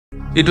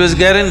It was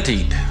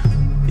guaranteed,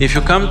 if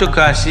you come to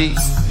Kashi,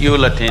 you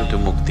will attain to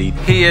mukti.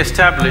 He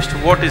established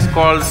what is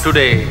called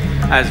today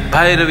as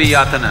Bhairavi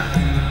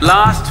Yatana.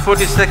 Last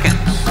 40 seconds,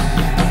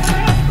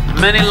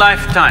 many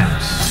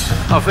lifetimes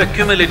of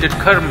accumulated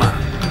karma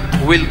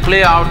will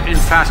play out in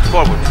fast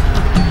forward.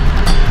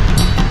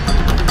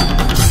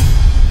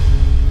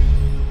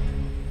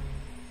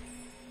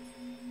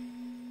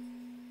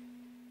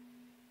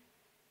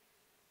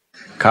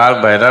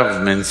 Kal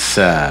Bhairav means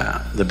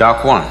the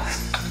dark one.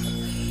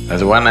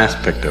 That's one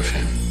aspect of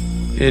him.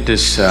 It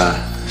is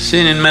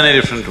seen in many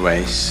different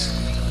ways.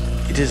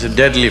 It is a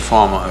deadly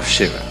form of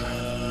Shiva.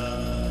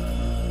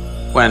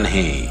 When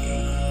he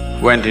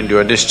went into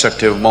a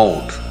destructive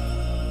mode,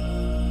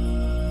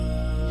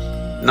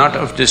 not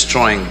of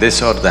destroying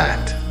this or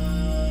that,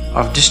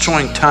 of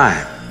destroying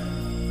time.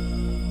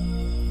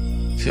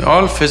 See,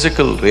 all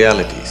physical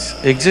realities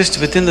exist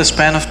within the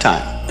span of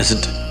time,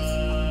 isn't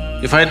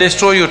it? If I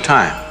destroy your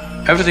time,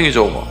 everything is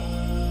over.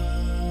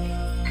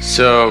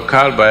 So,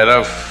 Kal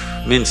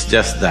Bhairav means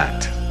just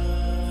that.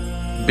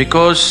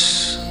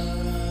 Because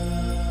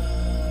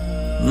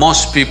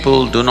most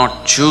people do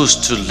not choose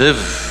to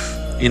live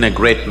in a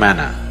great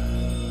manner.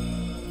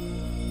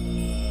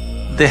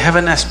 They have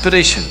an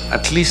aspiration,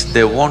 at least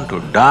they want to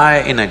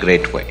die in a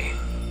great way.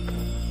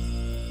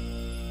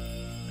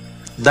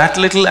 That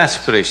little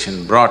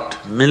aspiration brought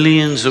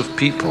millions of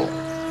people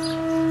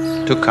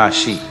to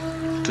Kashi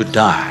to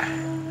die.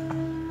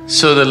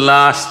 So the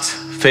last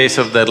phase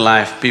of their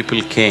life,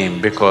 people came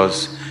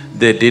because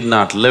they did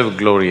not live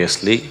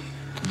gloriously,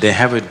 they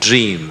have a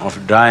dream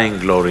of dying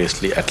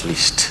gloriously at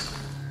least.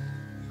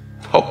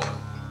 Hope.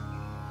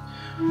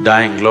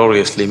 Dying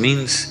gloriously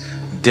means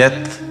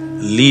death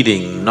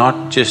leading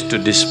not just to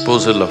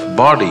disposal of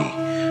body,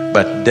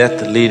 but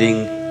death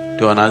leading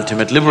to an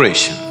ultimate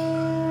liberation.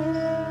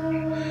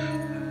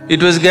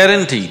 It was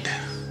guaranteed,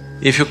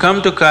 if you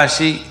come to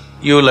Kashi,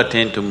 you will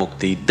attain to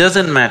mukti. It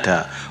doesn't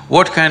matter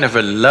what kind of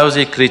a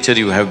lousy creature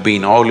you have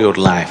been all your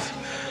life.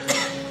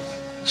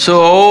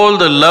 So all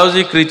the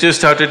lousy creatures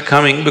started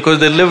coming because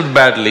they lived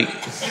badly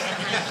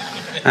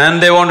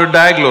and they want to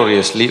die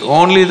gloriously.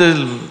 Only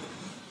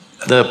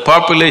the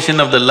population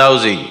of the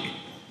lousy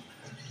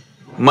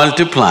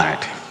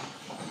multiplied.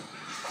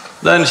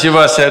 Then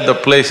Shiva said the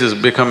place is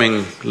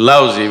becoming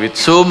lousy with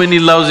so many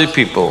lousy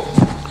people.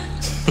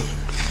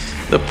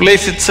 The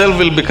place itself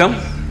will become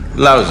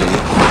lousy.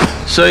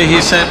 So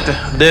he said,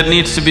 there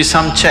needs to be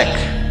some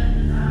check.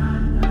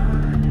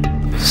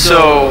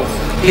 So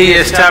he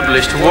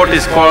established what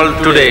is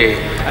called today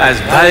as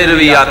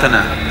Bhairavi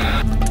Yatana.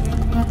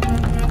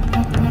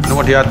 You know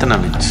what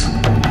Yatana means?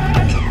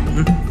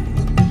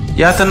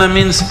 Yatana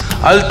means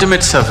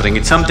ultimate suffering,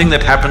 it's something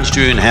that happens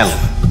to you in hell.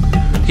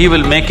 He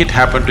will make it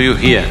happen to you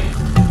here.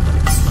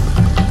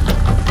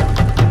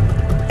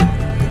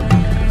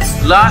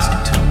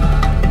 Last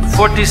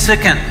 40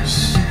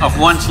 seconds of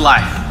one's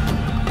life,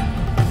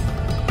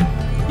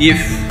 if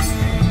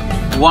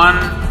one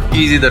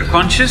is either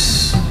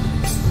conscious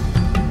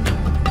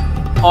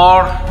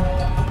or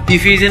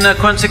if he is in a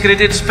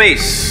consecrated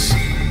space,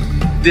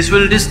 this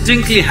will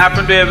distinctly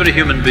happen to every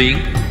human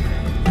being.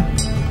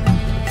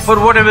 For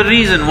whatever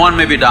reason, one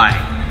may be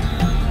dying.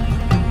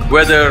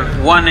 Whether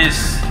one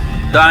is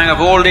dying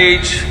of old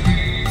age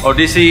or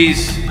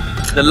disease,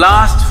 the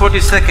last 40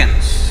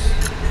 seconds,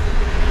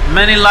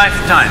 many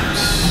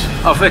lifetimes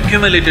of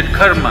accumulated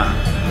karma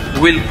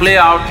will play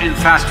out in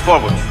fast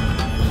forward.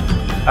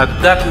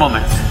 At that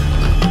moment,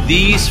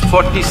 these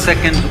 40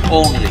 seconds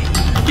only,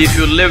 if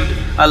you lived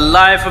a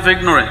life of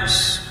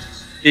ignorance,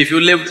 if you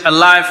lived a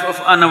life of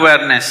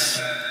unawareness,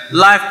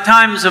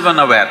 lifetimes of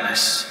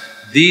unawareness,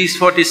 these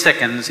 40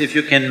 seconds, if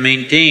you can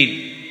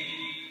maintain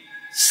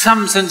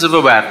some sense of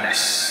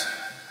awareness,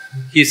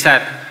 he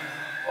said,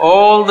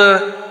 all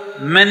the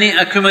many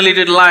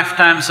accumulated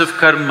lifetimes of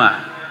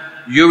karma,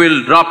 you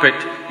will drop it,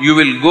 you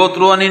will go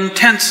through an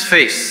intense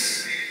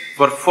phase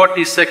for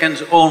 40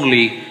 seconds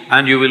only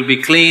and you will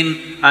be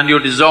clean and you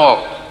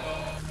dissolve.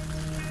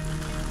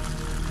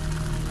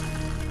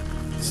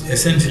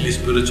 Essentially,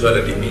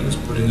 spirituality means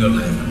putting your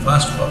life in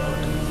fast forward.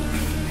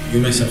 You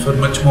may suffer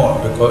much more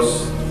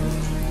because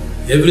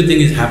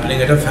everything is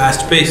happening at a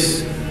fast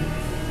pace.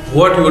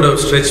 What you would have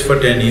stretched for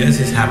 10 years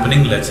is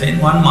happening, let's say, in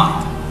 1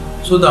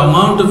 month. So the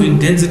amount of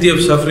intensity of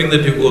suffering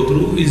that you go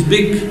through is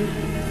big.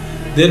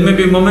 There may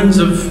be moments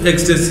of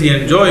ecstasy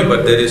and joy,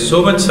 but there is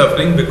so much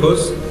suffering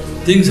because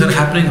things are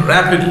happening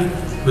rapidly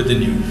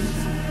within you.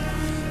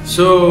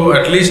 So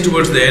at least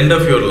towards the end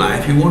of your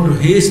life, you want to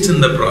hasten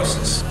the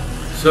process.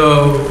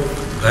 So,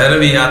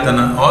 Bhairavi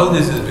Yatana, all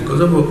this is because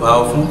of a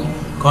powerful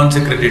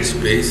consecrated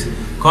space.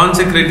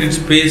 Consecrated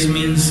space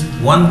means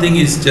one thing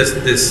is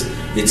just this,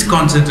 it's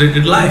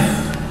concentrated life.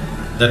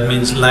 That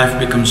means life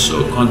becomes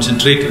so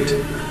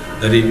concentrated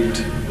that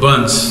it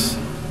burns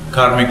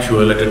karmic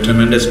fuel at a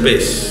tremendous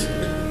pace.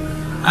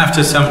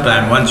 After some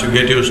time, once you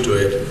get used to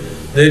it,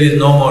 there is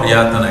no more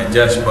yatana, it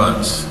just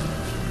burns.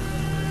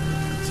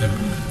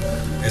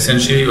 Simple.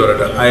 Essentially, you are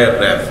at a higher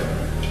rev.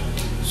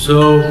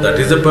 So, that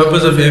is the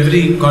purpose of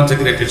every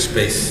consecrated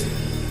space.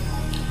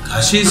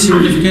 Kashi is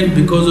significant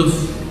because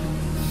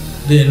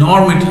of the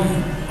enormity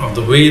of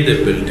the way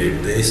they built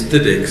it, the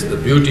aesthetics, the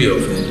beauty of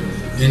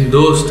it. In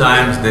those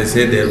times, they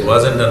say there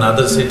wasn't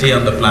another city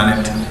on the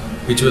planet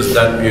which was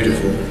that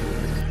beautiful.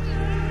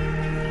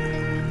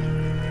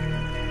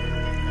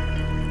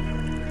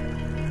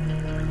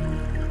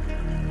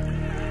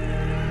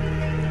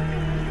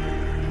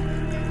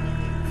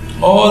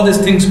 All these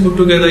things put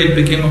together, it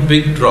became a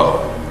big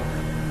draw.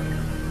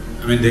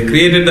 I mean, they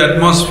created the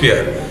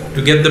atmosphere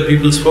to get the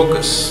people's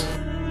focus.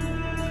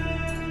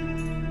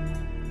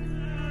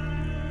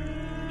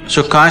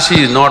 So Kashi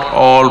is not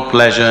all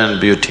pleasure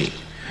and beauty.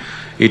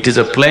 It is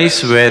a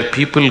place where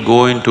people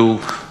go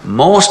into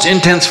most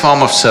intense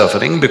form of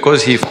suffering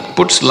because he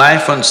puts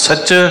life on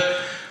such a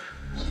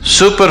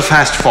super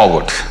fast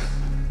forward.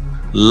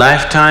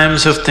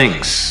 Lifetimes of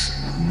things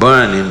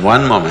burn in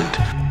one moment.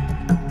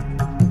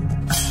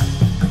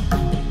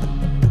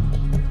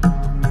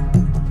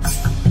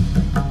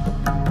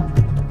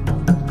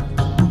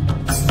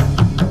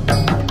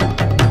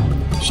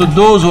 So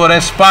those who are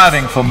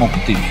aspiring for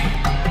mukti,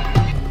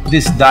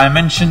 this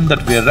dimension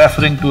that we are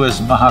referring to as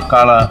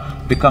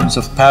Mahakala becomes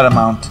of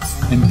paramount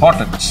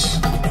importance.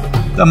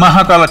 The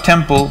Mahakala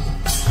temple,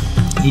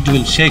 it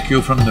will shake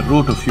you from the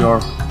root of your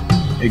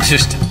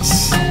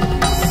existence.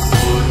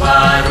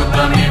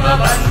 Purvarupamiva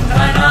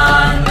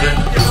bandhanam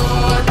mrityo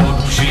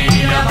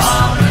dukshira